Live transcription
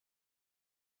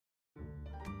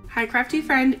Hi Crafty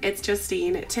friend, it's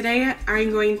Justine. Today I'm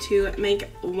going to make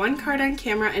one card on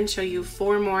camera and show you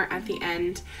 4 more at the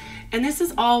end. And this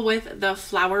is all with the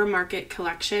Flower Market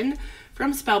collection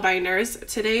from Spellbinders.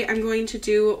 Today I'm going to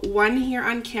do one here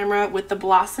on camera with the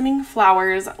Blossoming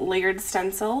Flowers layered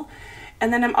stencil.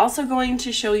 And then I'm also going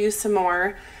to show you some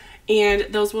more, and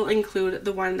those will include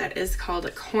the one that is called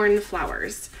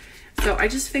Cornflowers. So I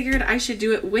just figured I should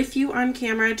do it with you on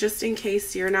camera just in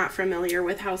case you're not familiar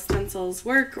with how stencils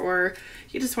work or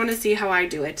you just want to see how I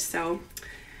do it. So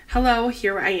hello,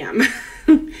 here I am.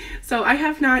 So I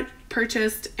have not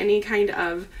purchased any kind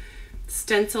of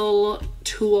stencil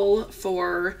tool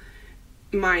for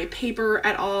my paper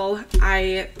at all.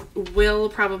 I will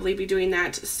probably be doing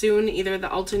that soon, either the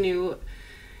Altenew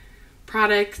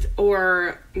product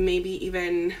or maybe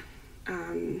even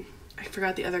I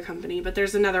forgot the other company, but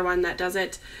there's another one that does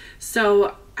it.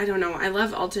 So I don't know, I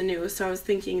love Altenew, so I was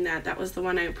thinking that that was the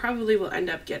one I probably will end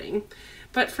up getting.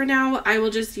 But for now I will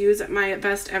just use my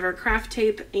best ever craft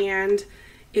tape, and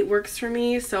it works for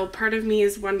me. So part of me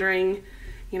is wondering,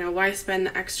 you know, why spend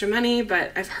the extra money,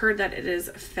 but I've heard that it is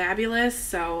fabulous,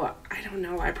 so I don't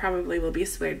know, I probably will be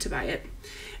swayed to buy it.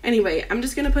 Anyway, I'm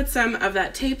just gonna put some of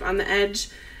that tape on the edge,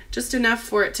 just enough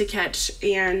for it to catch,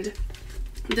 and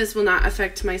this will not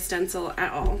affect my stencil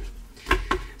at all.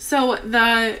 So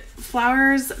the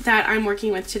flowers that I'm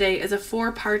working with today is a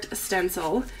 4-part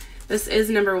stencil. This is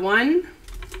number 1,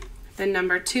 then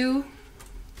number 2,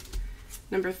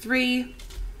 number 3,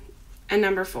 and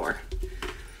number 4.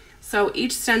 So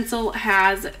each stencil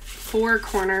has 4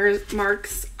 corner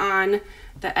marks on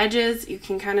the edges. You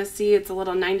can kind of see it's a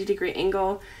little 90-degree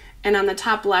angle. And on the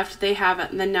top left, they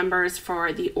have the numbers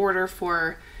for the order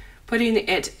for putting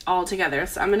it all together.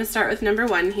 So I'm going to start with number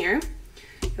 1 here.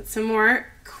 Get some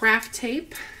more craft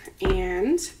tape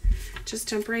and just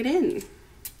jump right in.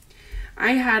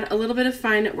 I had a little bit of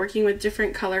fun working with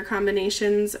different color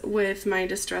combinations with my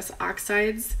Distress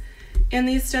Oxides and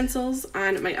these stencils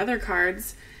on my other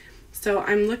cards. So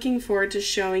I'm looking forward to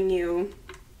showing you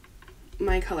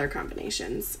my color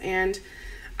combinations. And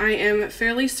I am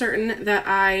fairly certain that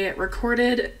I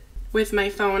recorded with my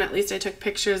phone, at least I took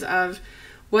pictures of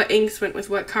what inks went with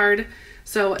what card.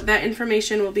 So that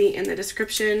information will be in the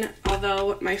description,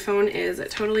 although my phone is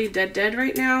totally dead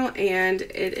right now and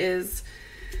it is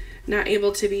not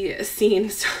able to be seen.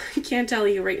 So I can't tell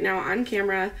you right now on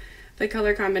camera the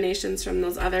color combinations from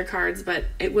those other cards, but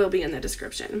it will be in the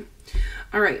description.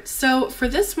 All right, so for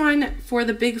this one, for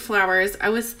the big flowers, I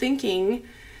was thinking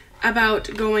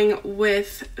about going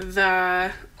with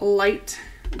the light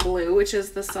blue, which is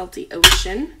the Salty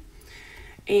Ocean,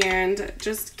 and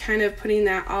just kind of putting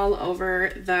that all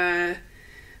over the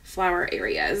flower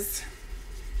areas.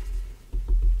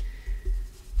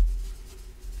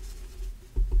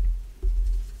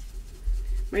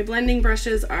 My blending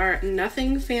brushes are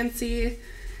nothing fancy.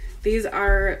 These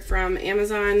are from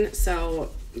Amazon,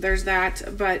 so there's that,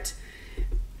 but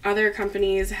other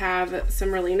companies have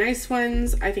some really nice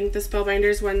ones. I think the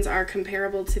Spellbinders ones are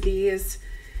comparable to these.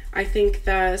 I think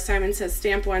the Simon Says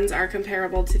Stamp ones are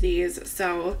comparable to these,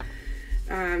 so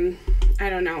I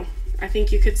don't know. I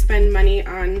think you could spend money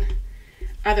on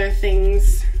other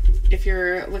things if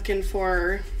you're looking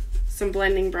for some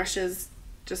blending brushes.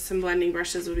 Just some blending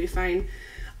brushes would be fine.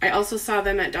 I also saw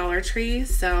them at Dollar Tree,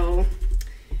 so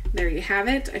there you have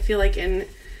it. I feel like in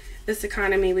this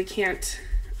economy we can't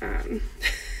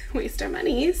waste our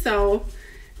money, so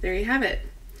there you have it.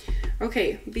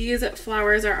 Okay, these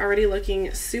flowers are already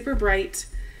looking super bright,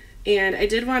 and I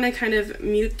did want to kind of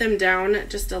mute them down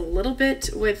just a little bit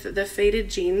with the Faded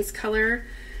Jeans color,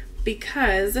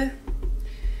 because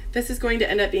this is going to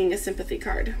end up being a sympathy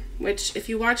card, which if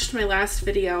you watched my last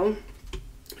video,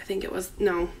 I think it was,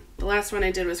 no, the last one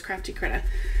I did was Crafty Critta.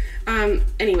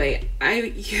 Anyway, I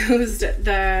used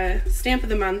the Stamp of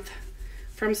the Month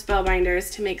from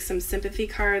Spellbinders to make some sympathy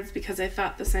cards because I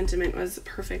thought the sentiment was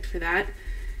perfect for that.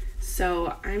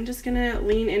 So I'm just gonna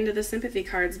lean into the sympathy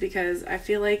cards because I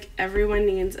feel like everyone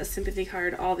needs a sympathy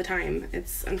card all the time.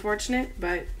 It's unfortunate,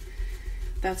 but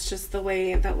that's just the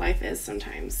way that life is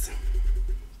sometimes.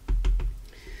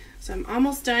 So I'm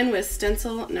almost done with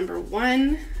stencil number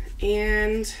 1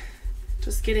 and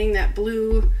just getting that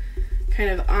blue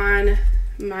kind of on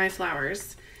my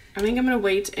flowers. I think I'm gonna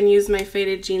wait and use my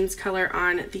Faded Jeans color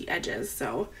on the edges,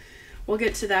 so we'll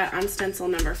get to that on stencil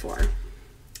number 4.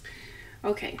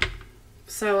 Okay,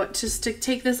 so just to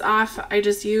take this off, I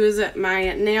just use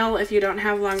my nail. If you don't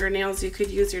have longer nails, you could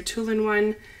use your tool-in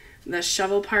one, the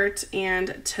shovel part,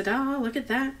 and ta-da, look at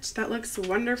that. That looks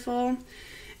wonderful.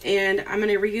 And I'm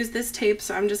gonna reuse this tape,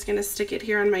 so I'm just gonna stick it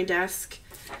here on my desk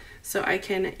so I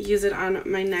can use it on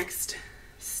my next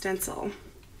stencil.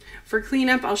 For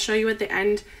cleanup, I'll show you at the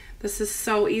end. This is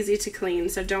so easy to clean,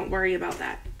 so don't worry about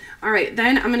that. All right,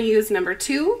 then I'm gonna use number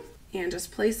 2 and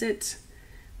just place it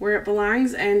where it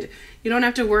belongs, and you don't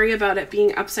have to worry about it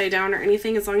being upside down or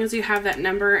anything. As long as you have that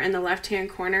number in the left-hand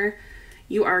corner,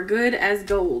 you are good as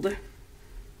gold.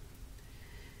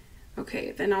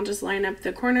 Okay, then I'll just line up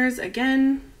the corners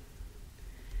again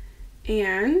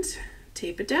and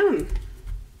tape it down.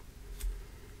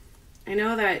 I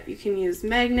know that you can use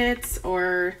magnets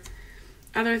or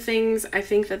other things. I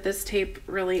think that this tape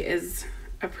really is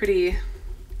a pretty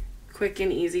quick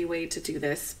and easy way to do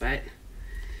this, but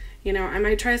you know, I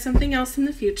might try something else in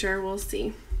the future. We'll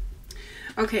see.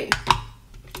 Okay,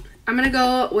 I'm gonna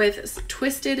go with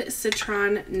Twisted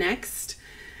Citron next.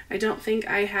 I don't think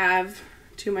I have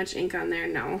too much ink on there.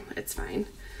 No, it's fine.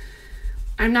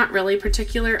 I'm not really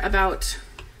particular about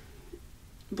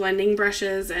blending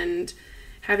brushes and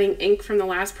having ink from the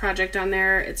last project on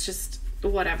there. It's just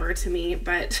whatever to me,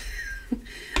 but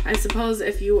I suppose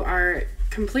if you are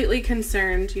completely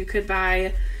concerned, you could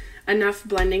buy enough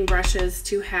blending brushes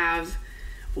to have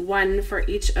one for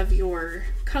each of your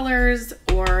colors,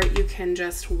 or you can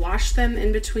just wash them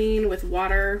in between with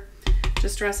water.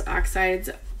 Distress oxides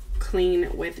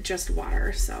clean with just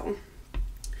water, so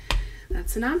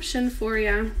that's an option for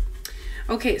you.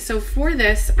 Okay, so for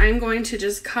this, I'm going to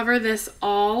just cover this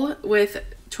all with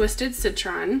Twisted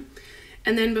Citron,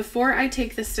 and then before I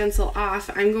take the stencil off,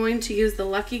 I'm going to use the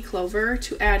Lucky Clover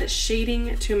to add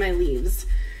shading to my leaves.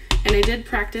 And I did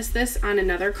practice this on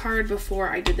another card before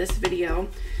I did this video,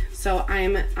 so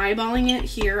I'm eyeballing it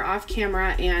here off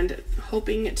camera and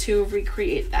hoping to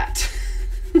recreate that.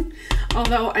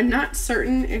 Although I'm not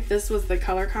certain if this was the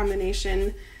color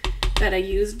combination that I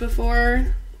used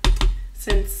before,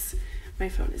 since my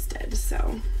phone is dead.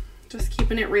 So just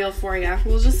keeping it real for you.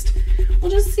 We'll just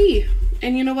see.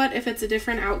 And you know what? If it's a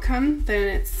different outcome, then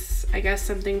it's, I guess,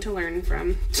 something to learn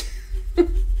from.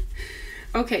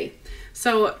 Okay,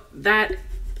 so that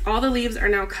all the leaves are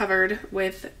now covered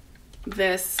with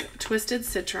this Twisted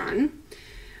Citron.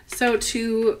 So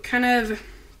to kind of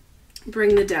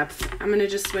bring the depth, I'm going to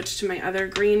just switch to my other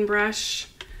green brush.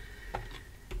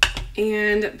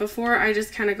 And before I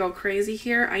just kind of go crazy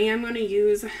here, I am going to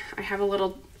use, I have a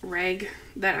little rag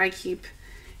that I keep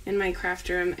in my craft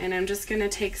room, and I'm just going to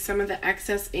take some of the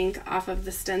excess ink off of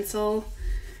the stencil.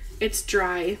 It's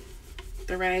dry,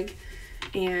 the rag,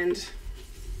 and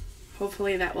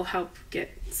hopefully that will help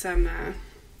get some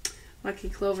Lucky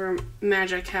Clover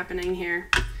magic happening here.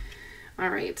 All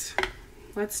right,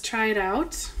 let's try it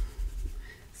out,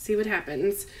 see what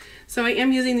happens. So I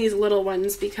am using these little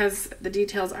ones because the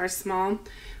details are small.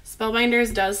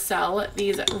 Spellbinders does sell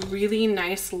these really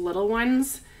nice little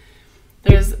ones.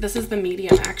 This is the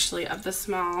medium actually of the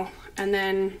small, and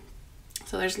then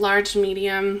so there's large,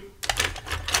 medium,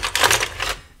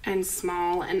 and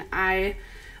small, and I,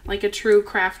 like a true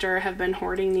crafter, have been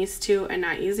hoarding these two and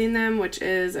not using them, which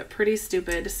is pretty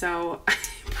stupid, so I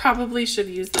probably should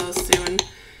use those soon,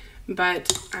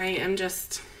 but I am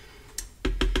just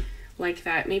like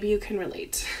that. Maybe you can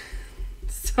relate.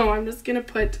 So I'm just gonna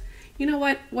put, you know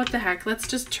what the heck, let's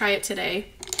just try it today.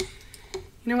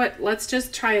 You know what, let's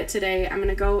just try it today. I'm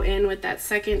gonna go in with that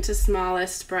second to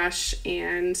smallest brush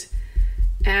and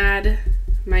add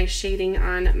my shading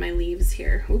on my leaves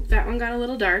here. Oop, that one got a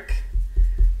little dark.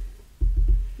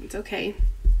 It's okay.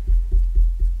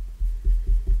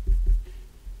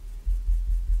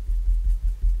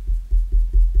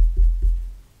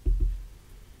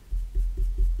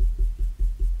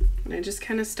 And I just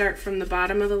kind of start from the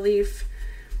bottom of the leaf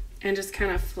and just kind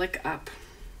of flick up.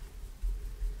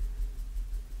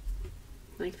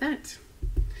 Like that.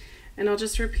 And I'll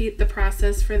just repeat the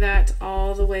process for that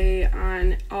all the way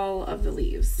on all of the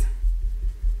leaves.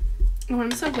 Oh,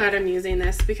 I'm so glad I'm using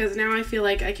this, because now I feel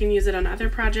like I can use it on other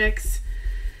projects,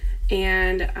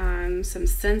 and some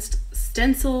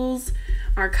stencils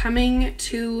are coming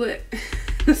to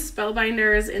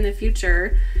Spellbinders in the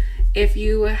future. If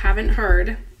you haven't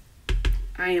heard,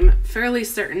 I am fairly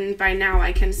certain by now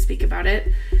I can speak about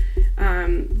it.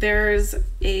 There's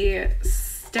a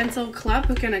stencil club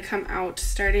going to come out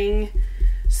starting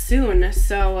soon,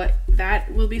 so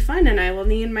that will be fun, and I will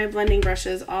need my blending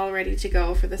brushes all ready to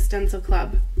go for the stencil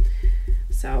club.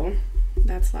 So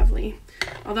that's lovely.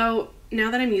 Although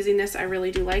now that I'm using this, I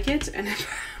really do like it, and I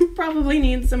probably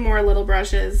need some more little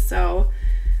brushes, so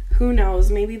who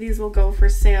knows, maybe these will go for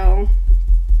sale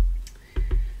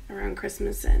around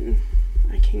Christmas and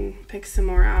I can pick some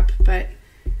more up. But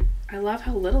I love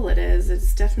how little it is.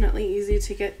 It's definitely easy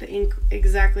to get the ink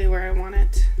exactly where I want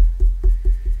it.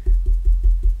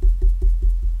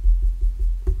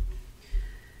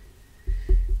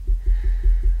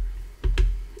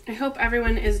 I hope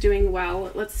everyone is doing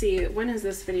well. Let's see, when is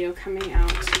this video coming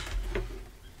out?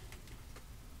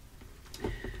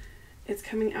 It's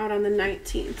coming out on the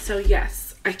 19th. So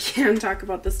yes, I can talk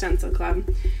about the Stencil Club.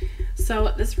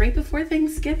 So this right before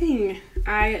Thanksgiving,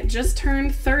 I just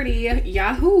turned 30,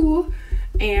 yahoo!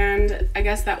 And I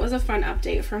guess that was a fun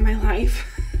update for my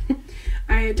life.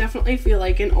 I definitely feel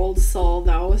like an old soul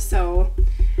though, so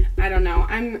I don't know.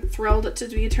 I'm thrilled to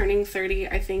be turning 30.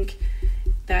 I think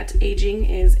that aging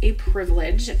is a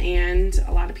privilege and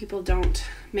a lot of people don't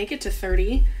make it to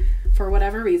 30 for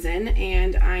whatever reason,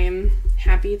 and I'm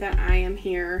happy that I am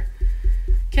here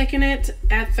kicking it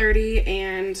at 30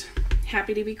 and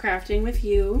happy to be crafting with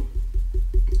you.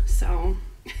 So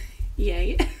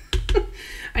yay.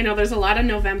 I know there's a lot of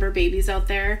November babies out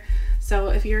there, so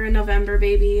if you're a November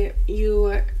baby,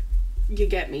 you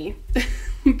get me.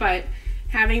 But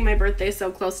having my birthday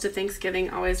so close to Thanksgiving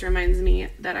always reminds me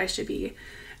that I should be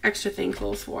extra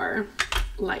thankful for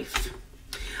life.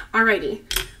 Alrighty,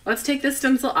 let's take this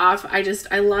stencil off.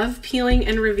 I love peeling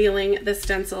and revealing the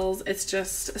stencils. It's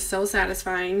just so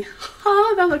satisfying.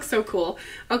 Oh, that looks so cool.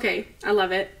 Okay, I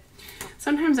love it.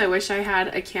 Sometimes I wish I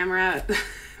had a camera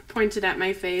pointed at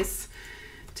my face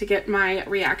to get my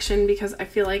reaction, because I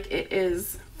feel like it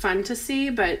is fun to see,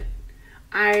 but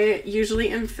I usually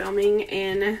am filming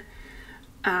in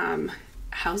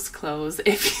house clothes,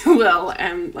 if you will,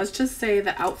 and let's just say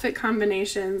the outfit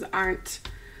combinations aren't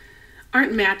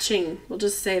matching. We'll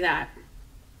just say that.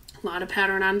 A lot of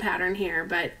pattern on pattern here,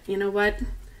 but you know what?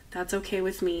 That's okay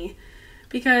with me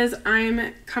because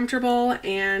I'm comfortable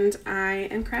and I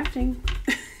am crafting.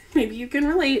 Maybe you can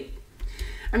relate.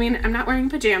 I mean, I'm not wearing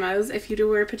pajamas. If you do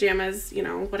wear pajamas, you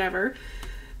know, whatever.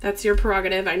 That's your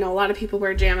prerogative. I know a lot of people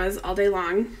wear pajamas all day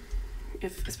long,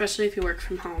 especially if you work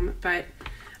from home, but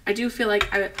I do feel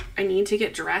like I need to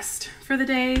get dressed for the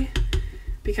day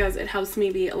because it helps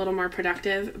me be a little more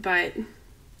productive, but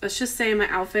let's just say my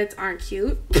outfits aren't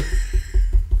cute.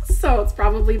 So it's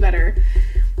probably better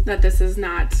that this is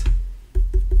not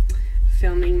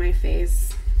filming my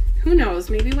face. Who knows,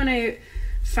 maybe when I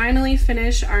finally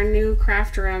finish our new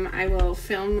craft room, I will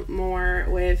film more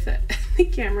with the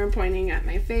camera pointing at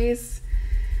my face.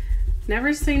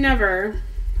 Never say never.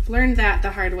 Learned that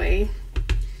the hard way.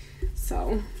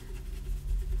 So,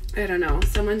 I don't know.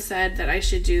 Someone said that I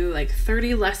should do like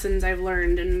 30 lessons I've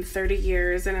learned in 30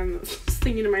 years, and I'm just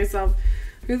thinking to myself,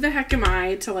 who the heck am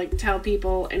I to like tell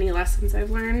people any lessons I've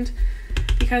learned?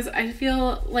 Because I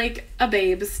feel like a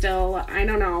babe still. I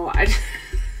don't know. I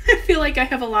feel like I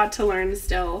have a lot to learn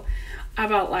still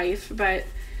about life, but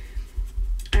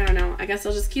I don't know. I guess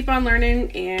I'll just keep on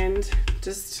learning, and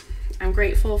just I'm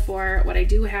grateful for what I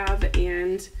do have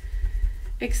and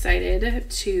excited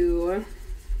to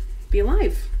be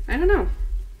alive. I don't know.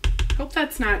 Hope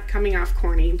that's not coming off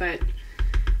corny, but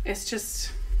it's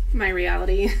just my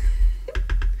reality.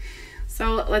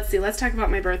 So let's see. Let's talk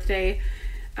about my birthday.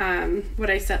 What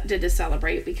I did to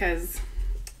celebrate, because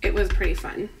it was pretty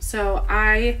fun. So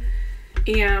I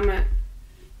am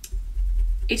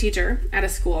a teacher at a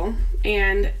school,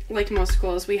 and like most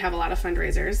schools, we have a lot of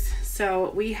fundraisers.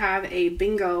 So we have a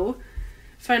bingo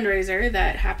fundraiser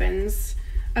that happens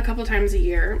a couple times a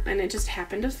year, and it just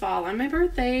happened to fall on my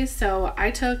birthday. So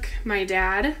I took my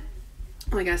dad,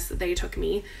 well, I guess they took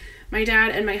me, my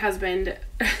dad and my husband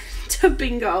to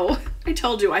bingo. I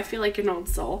told you, I feel like an old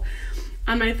soul.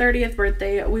 On my 30th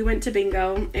birthday, we went to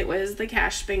bingo. It was the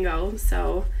cash bingo,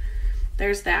 so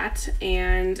there's that.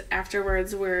 And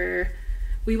afterwards,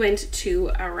 we went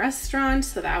to a restaurant,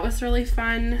 so that was really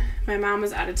fun. My mom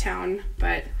was out of town,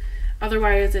 but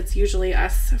otherwise, it's usually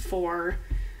us four.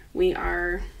 We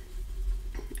are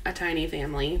a tiny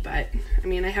family, but I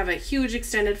mean, I have a huge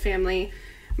extended family.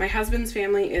 My husband's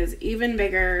family is even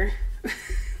bigger,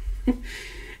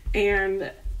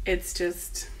 and it's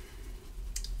just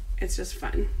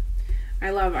fun.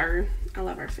 I love our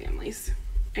families.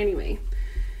 Anyway,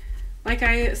 like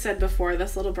I said before,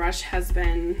 this little brush has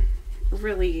been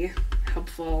really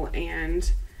helpful,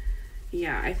 and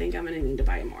yeah, I think I'm gonna need to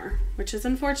buy more, which is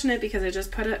unfortunate because I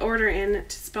just put an order in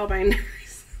to Spellbinders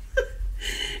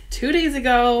 2 days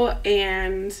ago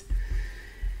and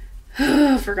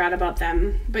forgot about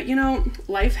them. But you know,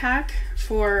 life hack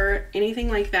for anything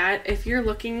like that, if you're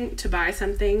looking to buy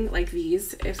something like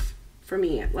these, for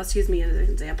me, let's use me as an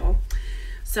example.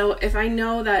 So if I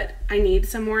know that I need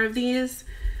some more of these,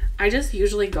 I just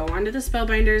usually go onto the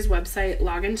Spellbinders website,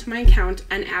 log into my account,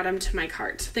 and add them to my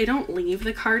cart. They don't leave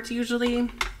the cart usually.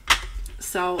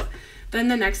 So then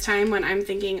the next time when I'm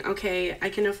thinking, okay, I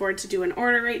can afford to do an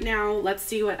order right now, let's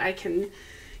see what I can,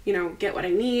 you know, get what I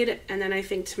need. And then I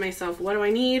think to myself, what do I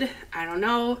need? I don't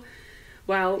know.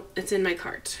 well, it's in my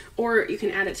cart, or you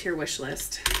can add it to your wish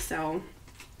list. So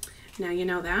now you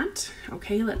know that.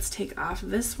 Okay, let's take off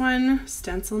this one,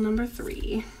 stencil number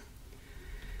 3.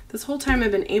 This whole time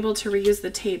I've been able to reuse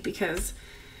the tape because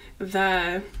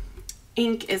the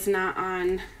ink is not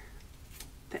on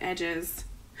the edges.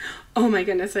 Oh my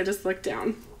goodness, I just looked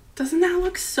down. Doesn't that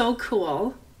look so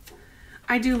cool?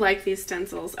 I do like these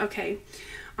stencils. Okay,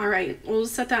 all right, we'll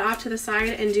set that off to the side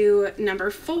and do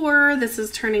number 4. This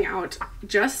is turning out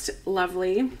just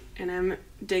lovely and I'm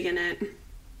digging it.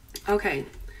 Okay,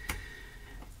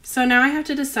 so now I have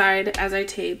to decide as I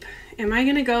tape, am I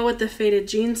gonna go with the faded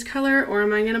jeans color or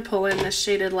am I gonna pull in the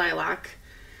shaded lilac?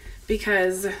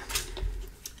 Because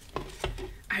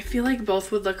I feel like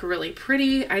both would look really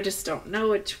pretty. I just don't know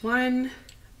which one.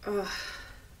 Ugh.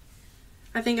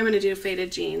 I think I'm gonna do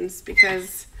faded jeans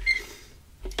because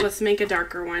let's make a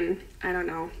darker one. I don't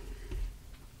know.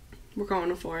 We're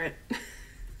going for it.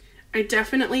 I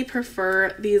definitely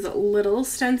prefer these little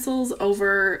stencils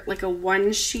over like a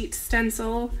 1-sheet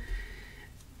stencil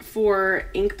for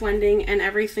ink blending and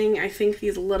everything. I think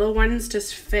these little ones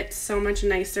just fit so much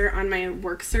nicer on my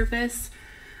work surface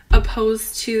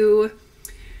opposed to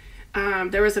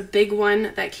there was a big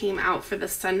one that came out for the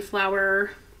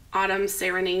Sunflower Autumn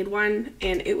Serenade one,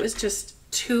 and it was just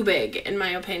too big in my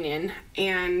opinion,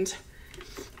 and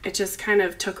it just kind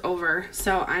of took over.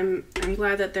 So I'm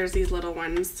glad that there's these little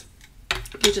ones.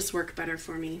 They just work better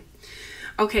for me.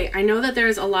 Okay, I know that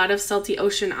there's a lot of Salty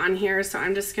Ocean on here, so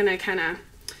I'm just gonna kind of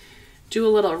do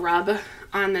a little rub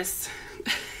on this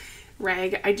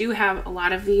rag. I do have a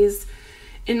lot of these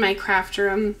in my craft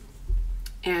room,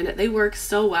 and they work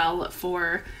so well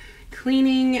for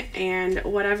cleaning and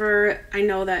whatever. I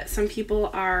know that some people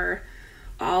are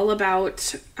all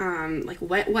about like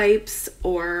wet wipes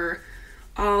or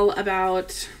all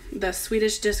about the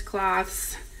Swedish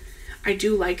dishcloths. I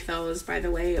do like those, by the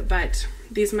way, but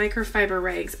these microfiber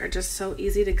rags are just so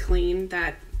easy to clean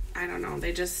that I don't know,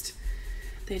 they just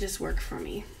work for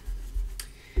me.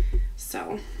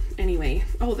 So anyway,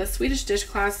 oh, the Swedish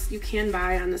dishcloths you can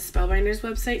buy on the Spellbinders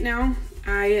website now.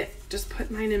 I just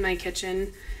put mine in my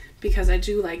kitchen because I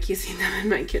do like using them in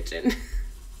my kitchen.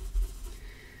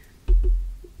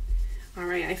 All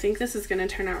right, I think this is gonna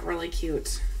turn out really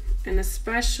cute. And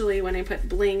especially when I put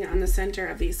bling on the center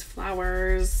of these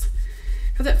flowers.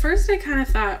 Because at first I kind of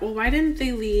thought, well, why didn't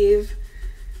they leave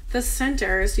the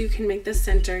center so you can make the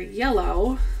center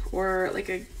yellow or like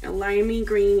a limey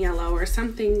green yellow or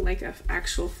something like an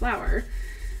actual flower.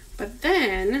 But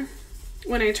then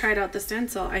when I tried out the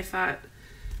stencil, I thought,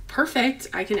 perfect,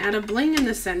 I can add a bling in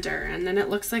the center and then it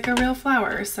looks like a real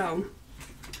flower. So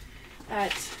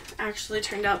that actually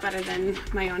turned out better than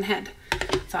my own head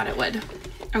thought it would.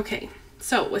 Okay,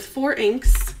 so with 4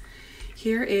 inks,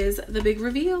 here is the big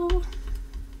reveal.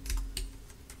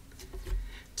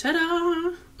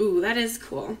 Ta-da! Ooh, that is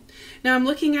cool. Now I'm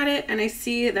looking at it and I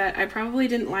see that I probably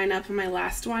didn't line up my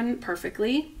last one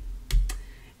perfectly.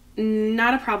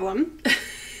 Not a problem.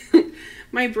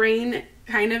 My brain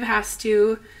kind of has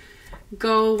to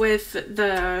go with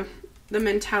the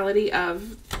mentality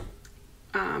of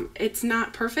it's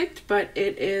not perfect, but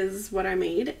it is what I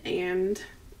made, and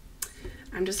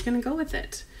I'm just gonna go with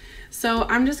it. So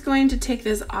I'm just going to take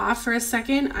this off for a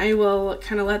second. I will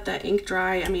kind of let that ink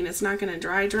dry. I mean, it's not gonna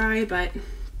dry, but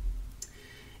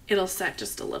it'll set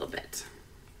just a little bit.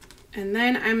 And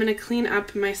then I'm gonna clean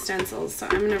up my stencils. So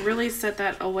I'm gonna really set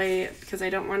that away because I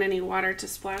don't want any water to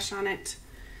splash on it.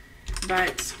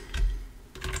 But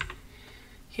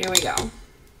here we go.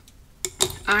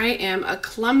 I am a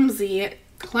clumsy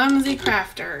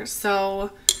crafter,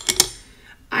 so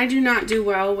I do not do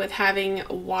well with having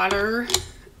water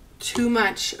too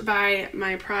much by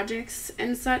my projects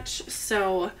and such.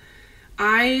 So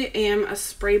I am a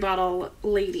spray bottle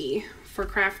lady for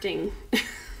crafting.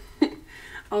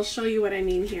 I'll show you what I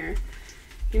mean here.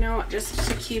 You know, just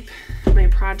to keep my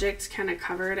project kind of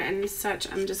covered and such,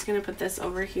 I'm just gonna put this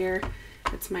over here.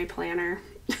 It's my planner.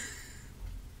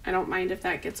 I don't mind if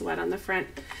that gets wet on the front.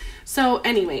 So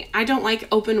anyway, I don't like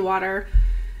open water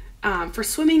for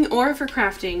swimming or for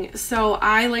crafting. So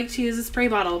I like to use a spray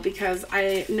bottle because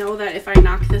I know that if I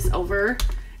knock this over,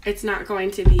 it's not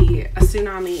going to be a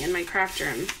tsunami in my craft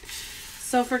room.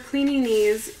 So for cleaning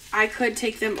these, I could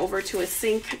take them over to a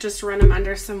sink, just run them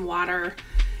under some water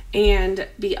and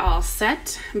be all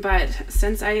set. But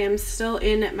since I am still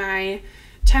in my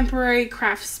temporary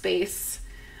craft space,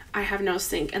 I have no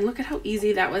sink. And look at how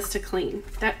easy that was to clean.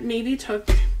 That maybe took,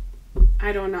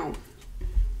 I don't know,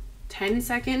 10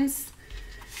 seconds.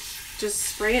 Just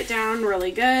spray it down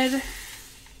really good.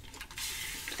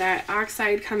 That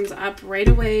oxide comes up right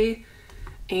away,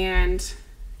 and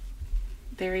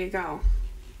there you go.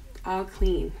 All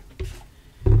clean.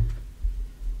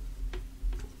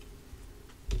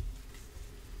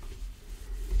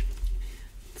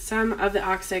 Some of the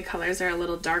oxide colors are a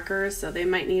little darker, so they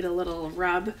might need a little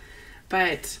rub,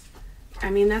 but I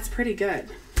mean, that's pretty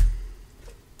good.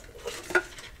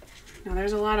 Now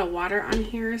there's a lot of water on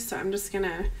here, so I'm just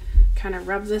gonna kind of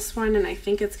rub this one, and I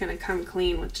think it's gonna come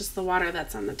clean with just the water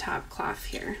that's on the top cloth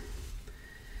here.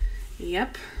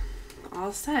 Yep,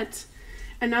 all set.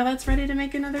 And now that's ready to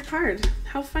make another card.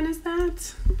 How fun is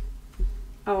that?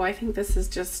 Oh, I think this is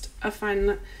just a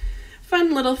fun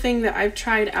little thing that I've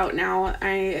tried out now.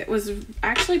 I was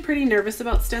actually pretty nervous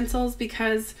about stencils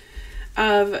because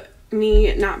of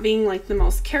me not being like the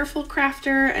most careful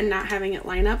crafter and not having it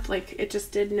line up like it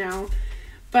just did now.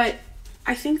 But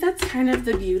I think that's kind of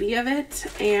the beauty of it,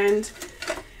 and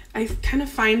I kind of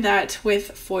find that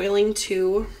with foiling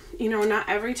too, you know, not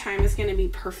every time is going to be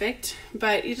perfect,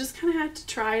 but you just kind of have to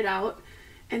try it out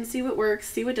and see what works,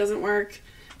 see what doesn't work,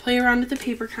 play around with the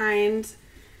paper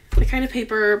the kind of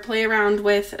paper, play around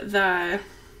with the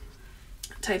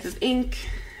type of ink,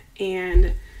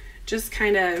 and just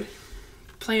kind of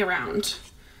play around,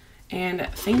 and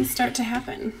things start to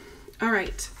happen. All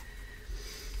right.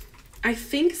 I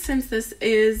think since this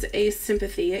is a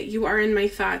sympathy, you are in my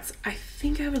thoughts, I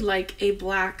think I would like a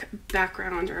black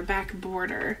background or a back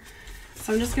border.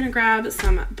 So I'm just going to grab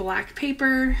some black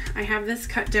paper. I have this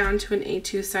cut down to an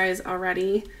A2 size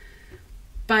already,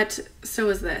 but so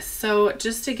is this. So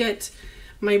just to get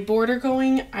my border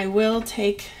going, I will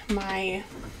take my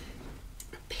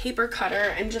paper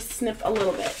cutter and just snip a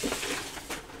little bit.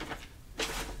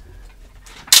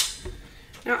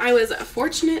 Now, I was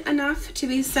fortunate enough to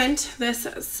be sent this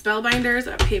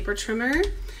Spellbinders paper trimmer.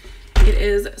 It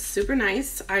is super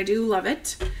nice. I do love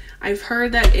it. I've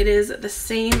heard that it is the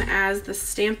same as the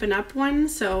Stampin' Up! One,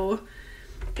 so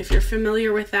if you're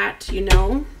familiar with that, you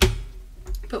know.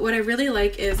 But what I really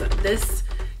like is this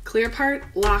clear part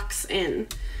locks in,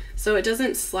 so it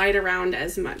doesn't slide around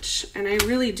as much, and I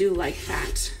really do like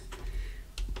that.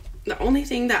 The only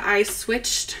thing that I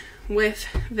switched with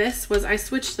this was I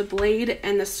switched the blade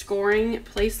and the scoring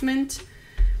placement.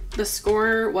 The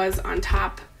score was on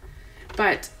top,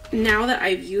 but now that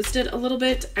I've used it a little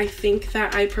bit, I think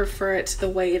that I prefer it the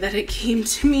way that it came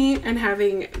to me, and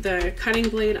having the cutting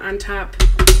blade on top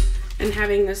and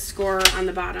having the score on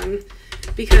the bottom,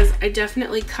 because I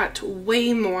definitely cut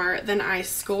way more than I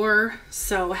score,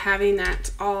 so having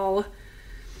that all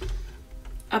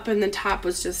up in the top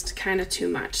was just kind of too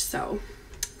much. So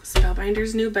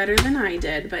Spellbinders knew better than I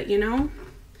did, but you know,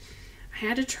 I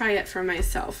had to try it for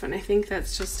myself, and I think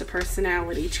that's just a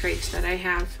personality trait that I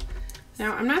have.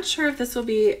 Now, I'm not sure if this will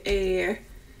be a,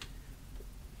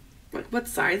 what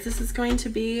size this is going to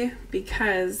be,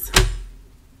 because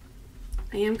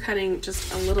I am cutting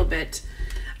just a little bit.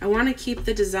 I want to keep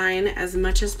the design as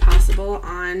much as possible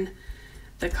on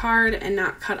the card and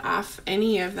not cut off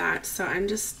any of that, so I'm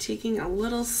just taking a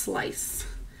little slice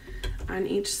on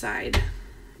each side.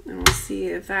 And we'll see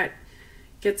if that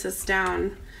gets us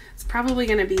down. It's probably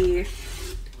going to be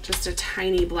just a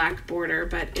tiny black border,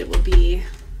 but it will be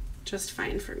just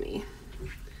fine for me.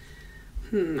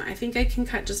 I think I can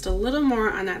cut just a little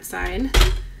more on that side.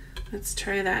 Let's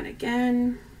try that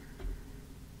again.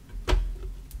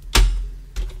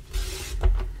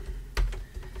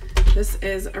 This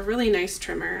is a really nice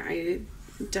trimmer. I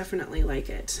definitely like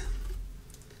it.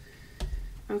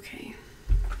 Okay.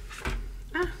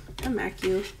 Come back,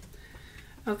 you.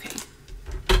 Okay.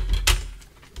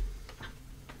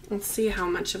 Let's see how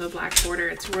much of a black border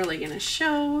it's really going to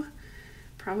show.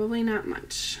 Probably not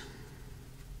much.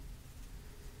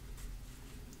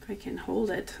 If I can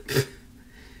hold it.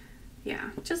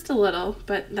 Yeah, just a little,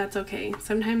 but that's okay.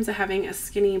 Sometimes having a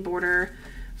skinny border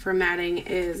for matting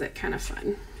is kind of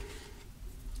fun.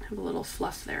 I have a little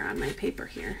fluff there on my paper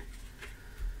here.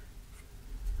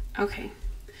 Okay.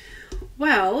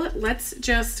 Well, let's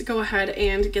just go ahead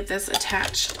and get this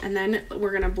attached, and then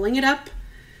we're gonna bling it up,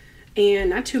 and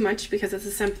not too much because it's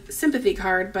a sympathy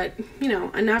card, but you know,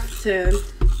 enough to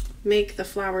make the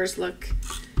flowers look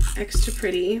extra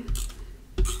pretty,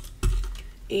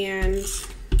 and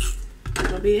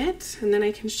that'll be it. And then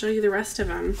I can show you the rest of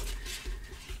them.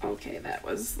 Okay, that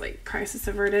was like crisis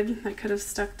averted. That could have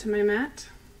stuck to my mat.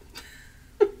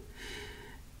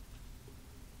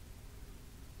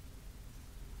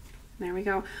 There we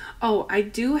go. Oh, I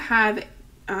do have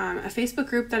a Facebook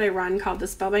group that I run called the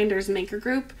Spellbinders Maker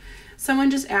Group.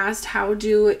 Someone just asked, how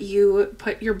do you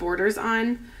put your borders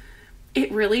on?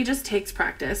 It really just takes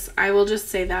practice. I will just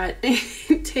say that.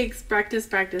 It takes practice,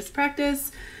 practice,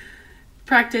 practice,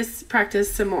 practice,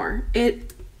 practice some more.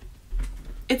 It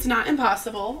it's not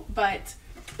impossible, but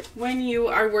when you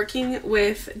are working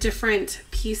with different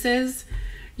pieces,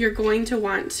 you're going to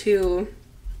want to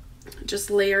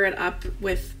just layer it up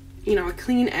with, you know, a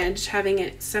clean edge, having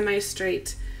it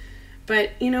semi-straight.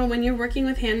 But, you know, when you're working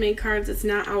with handmade cards, it's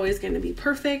not always going to be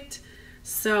perfect.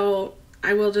 So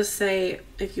I will just say,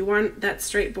 if you want that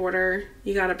straight border,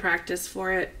 you got to practice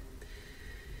for it.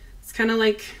 It's kind of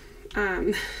like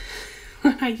when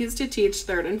I used to teach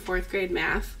 3rd and 4th grade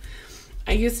math.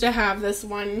 I used to have this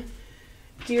one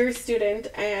dear student,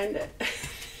 and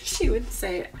she would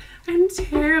say, I'm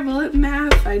terrible at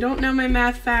math. I don't know my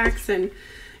math facts. And,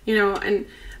 you know, and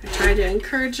I tried to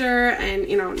encourage her, and,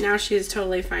 you know, now she is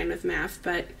totally fine with math,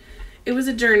 but it was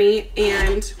a journey.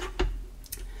 And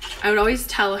I would always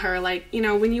tell her, like, you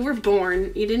know, when you were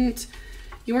born,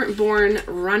 you weren't born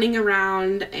running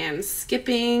around and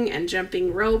skipping and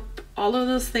jumping rope, all of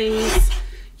those things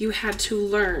you had to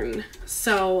learn.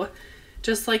 So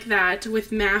just like that,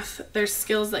 with math, there's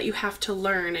skills that you have to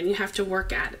learn and you have to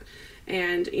work at.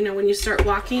 And, you know, when you start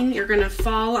walking, you're going to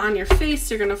fall on your face,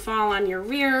 you're going to fall on your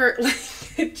rear.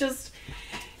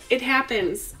 It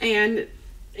happens. And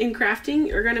in crafting,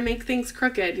 you're going to make things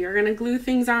crooked. You're going to glue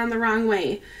things on the wrong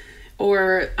way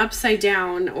or upside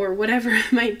down or whatever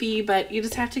it might be, but you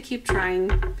just have to keep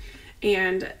trying.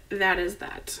 And that is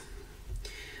that.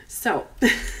 So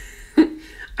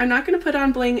I'm not going to put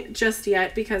on bling just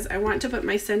yet because I want to put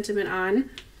my sentiment on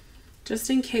just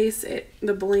in case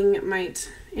the bling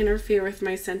might interfere with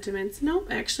my sentiments. No,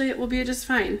 actually it will be just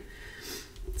fine.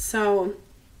 So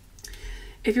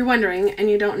if you're wondering and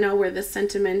you don't know where this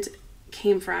sentiment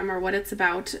came from or what it's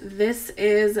about, this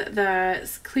is the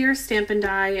clear Stampin'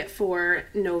 Die for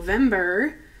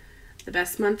November, the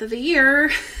best month of the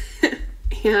year.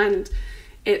 And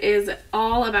it is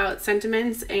all about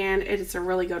sentiments, and it's a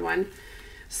really good one.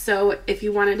 So if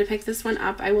you wanted to pick this one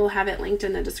up, I will have it linked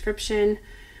in the description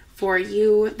for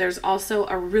you. There's also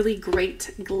a really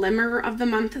great Glimmer of the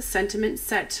Month sentiment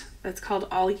set that's called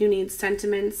All You Need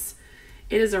Sentiments.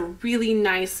 It is a really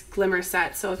nice glimmer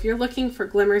set. So if you're looking for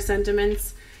glimmer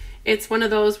sentiments, it's one of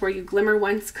those where you glimmer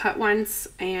once, cut once,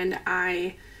 and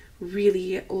I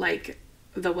really like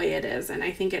the way it is. And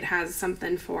I think it has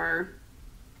something for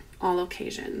all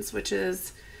occasions, which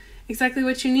is exactly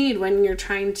what you need when you're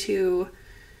trying to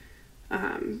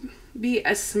be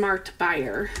a smart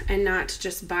buyer and not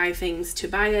just buy things to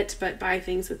buy it, but buy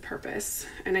things with purpose.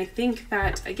 And I think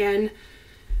that, again,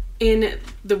 in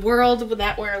the world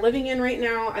that we're living in right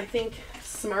now, I think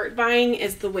smart buying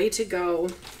is the way to go,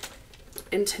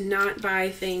 and to not buy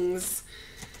things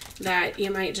that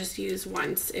you might just use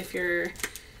once if you're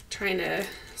trying to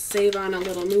save on a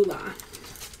little moolah.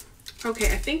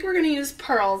 Okay, I think we're going to use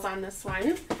pearls on this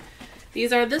one.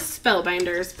 These are the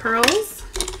Spellbinders pearls.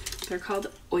 They're called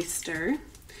Oyster,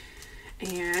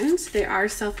 and they are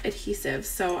self-adhesive,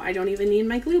 so I don't even need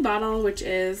my glue bottle, which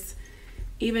is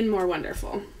even more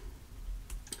wonderful.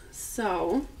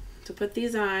 So to put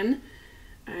these on,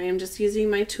 I am just using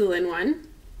my tool-in one.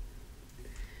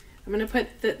 I'm going to put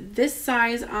this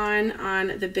size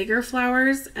on the bigger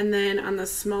flowers, and then on the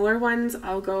smaller ones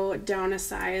I'll go down a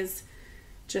size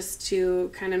just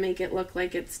to kind of make it look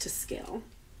like it's to scale.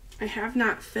 I have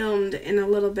not filmed in a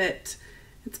little bit.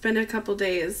 It's been a couple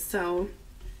days, so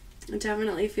it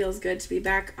definitely feels good to be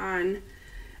back on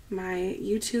my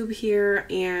YouTube here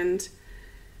and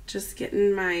just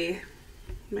getting my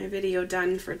video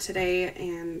done for today.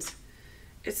 And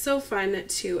it's so fun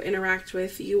to interact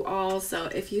with you all. So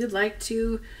if you'd like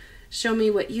to show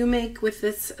me what you make with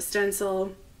this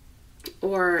stencil,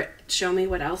 or show me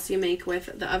what else you make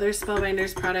with the other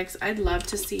Spellbinders products, I'd love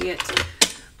to see it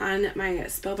on my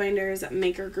Spellbinders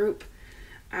maker group.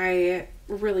 I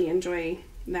really enjoy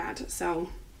that, so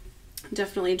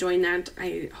definitely join that.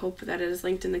 I hope that it is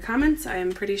linked in the comments. I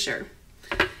am pretty sure.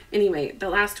 Anyway, the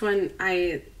last one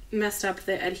I messed up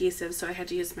the adhesive, so I had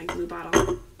to use my glue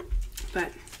bottle.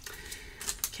 But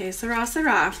okay, Sarah.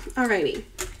 Alrighty.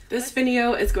 This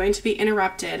video is going to be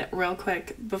interrupted real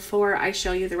quick before I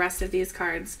show you the rest of these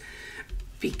cards,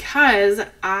 because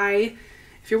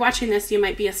if you're watching this, you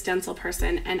might be a stencil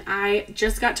person, and I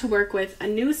just got to work with a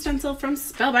new stencil from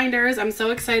Spellbinders. I'm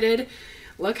so excited.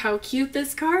 Look how cute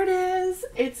this card is.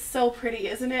 It's so pretty,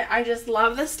 isn't it? I just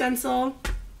love the stencil.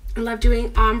 I love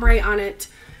doing ombre on it.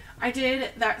 I did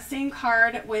that same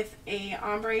card with a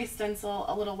ombre stencil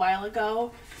a little while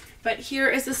ago, but here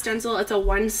is the stencil. It's a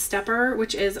one-stepper,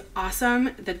 which is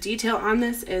awesome. The detail on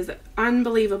this is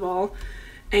unbelievable.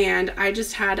 And I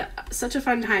just had such a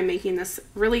fun time making this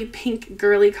really pink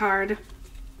girly card.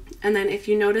 And then if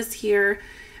you notice here,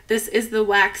 this is the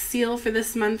wax seal for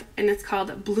this month, and it's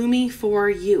called Bloomy For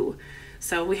You.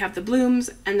 So we have the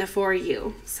blooms and the For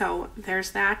You. So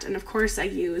there's that. And of course I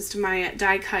used my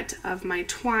die cut of my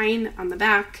twine on the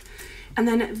back. And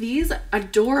then these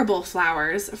adorable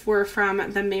flowers were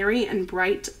from the Merry and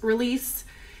Bright release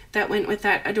that went with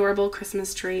that adorable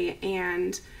Christmas tree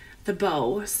and the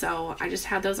bow. So I just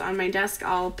had those on my desk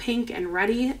all pink and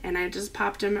ready, and I just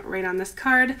popped them right on this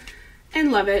card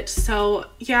and love it. So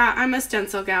yeah, I'm a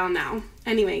stencil gal now.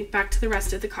 Anyway, back to the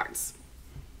rest of the cards.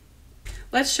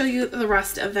 Let's show you the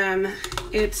rest of them.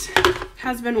 It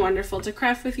has been wonderful to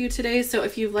craft with you today. So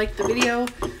if you've liked the video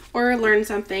or learned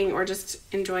something or just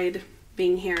enjoyed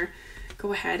being here,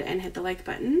 go ahead and hit the like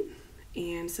button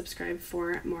and subscribe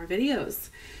for more videos.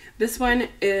 This one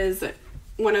is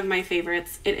one of my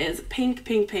favorites. It is pink,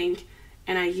 pink, pink,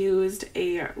 and I used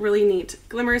a really neat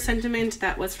glimmer sentiment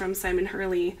that was from Simon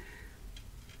Hurley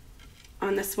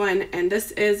on this one, and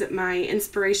this is my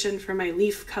inspiration for my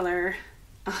leaf color,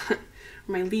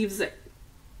 my leaves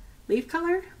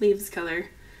color.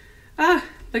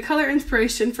 The color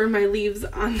inspiration for my leaves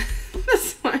on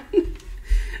this one.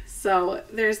 So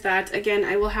there's that. Again,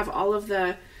 I will have all of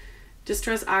the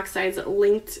Distress Oxides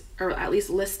linked, or at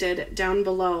least listed, down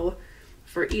below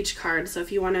for each card. So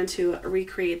if you wanted to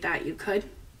recreate that, you could.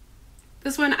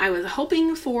 This one I was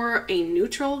hoping for a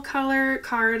neutral color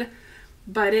card,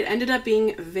 but it ended up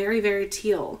being very, very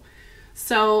teal.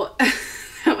 So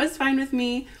that was fine with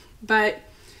me, but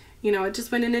you know, it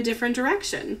just went in a different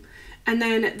direction. And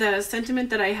then the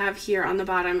sentiment that I have here on the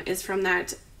bottom is from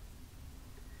that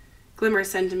Glimmer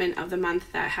Sentiment of the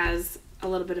Month that has a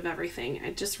little bit of everything.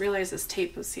 I just realized this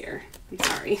tape was here. I'm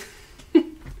sorry.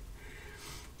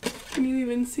 Can you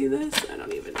even see this? I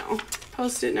don't even know.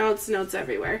 Post-it notes, notes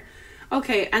everywhere.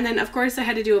 Okay, and then of course I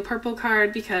had to do a purple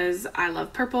card because I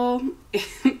love purple.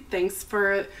 Thanks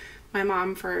for my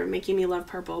mom for making me love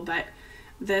purple, but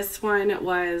this one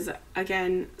was,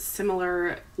 again,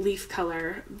 similar leaf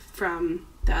color from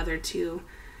the other two,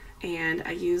 and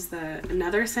I used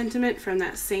another sentiment from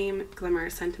that same Glimmer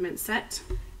Sentiment set.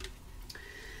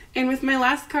 And with my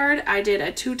last card, I did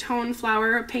a two-tone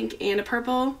flower, a pink and a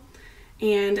purple,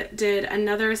 and did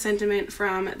another sentiment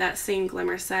from that same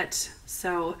Glimmer set.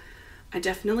 So I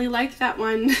definitely like that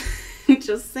one.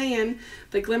 Just saying.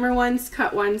 The Glimmer ones,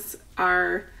 cut ones,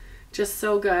 are just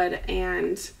so good,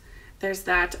 and there's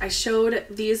that. I showed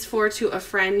these four to a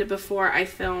friend before I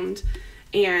filmed,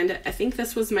 and I think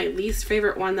this was my least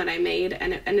favorite one that I made,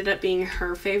 and it ended up being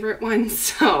her favorite one.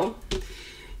 So,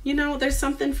 you know, there's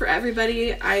something for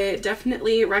everybody. I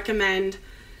definitely recommend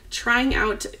trying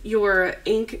out your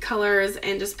ink colors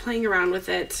and just playing around with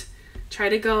it. Try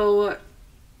to go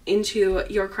into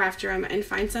your craft room and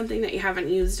find something that you haven't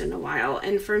used in a while.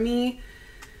 And for me,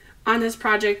 on this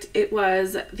project, it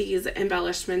was these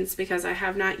embellishments because I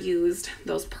have not used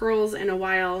those pearls in a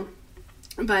while,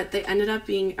 but they ended up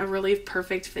being a really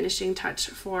perfect finishing touch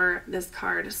for this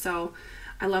card. So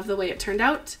I love the way it turned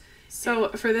out. So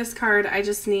for this card, I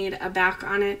just need a back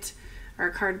on it, or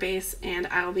a card base, and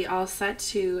I'll be all set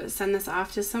to send this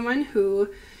off to someone who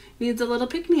needs a little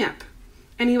pick-me-up.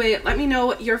 Anyway, let me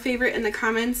know your favorite in the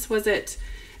comments. Was it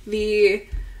the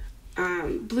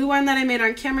blue one that I made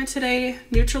on camera today,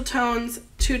 neutral tones,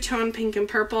 two-tone pink and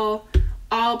purple,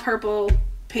 all purple,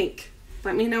 pink?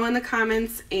 Let me know in the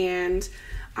comments, and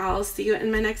I'll see you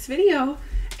in my next video.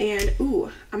 And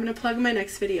ooh, I'm gonna plug my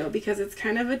next video because it's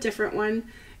kind of a different one.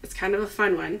 It's kind of a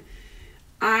fun one.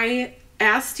 I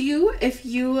asked you if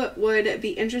you would be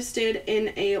interested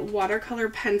in a watercolor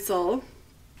pencil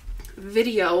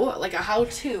video, like a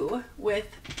how-to with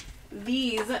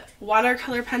these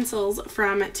watercolor pencils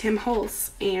from Tim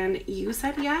Holtz, and you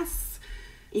said yes.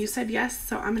 You said yes,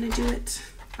 so I'm gonna do it.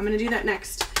 I'm gonna do that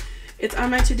next. It's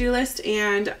on my to-do list,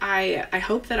 and I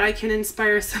hope that I can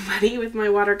inspire somebody with my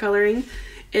watercoloring.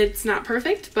 It's not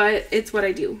perfect, but it's what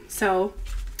I do. So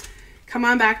come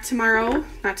on back tomorrow,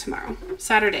 not tomorrow,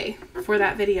 Saturday for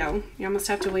that video. You almost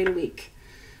have to wait a week.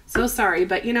 So sorry,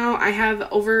 but you know, I have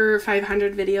over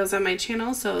 500 videos on my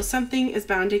channel, so something is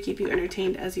bound to keep you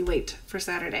entertained as you wait for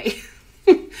Saturday.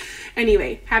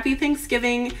 Anyway, happy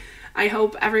Thanksgiving. I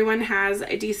hope everyone has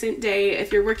a decent day.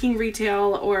 If you're working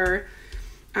retail or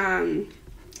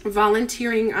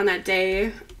volunteering on that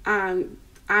day,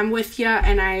 I'm with you,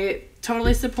 and I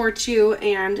totally support you.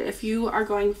 And if you are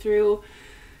going through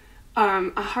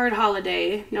a hard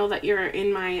holiday, know that you're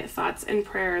in my thoughts and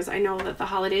prayers. I know that the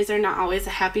holidays are not always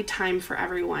a happy time for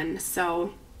everyone,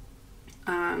 so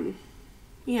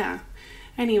yeah.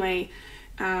 Anyway,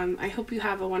 I hope you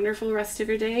have a wonderful rest of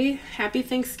your day. Happy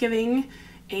Thanksgiving,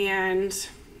 and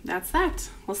that's that.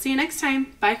 We'll see you next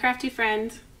time. Bye, crafty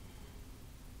friend.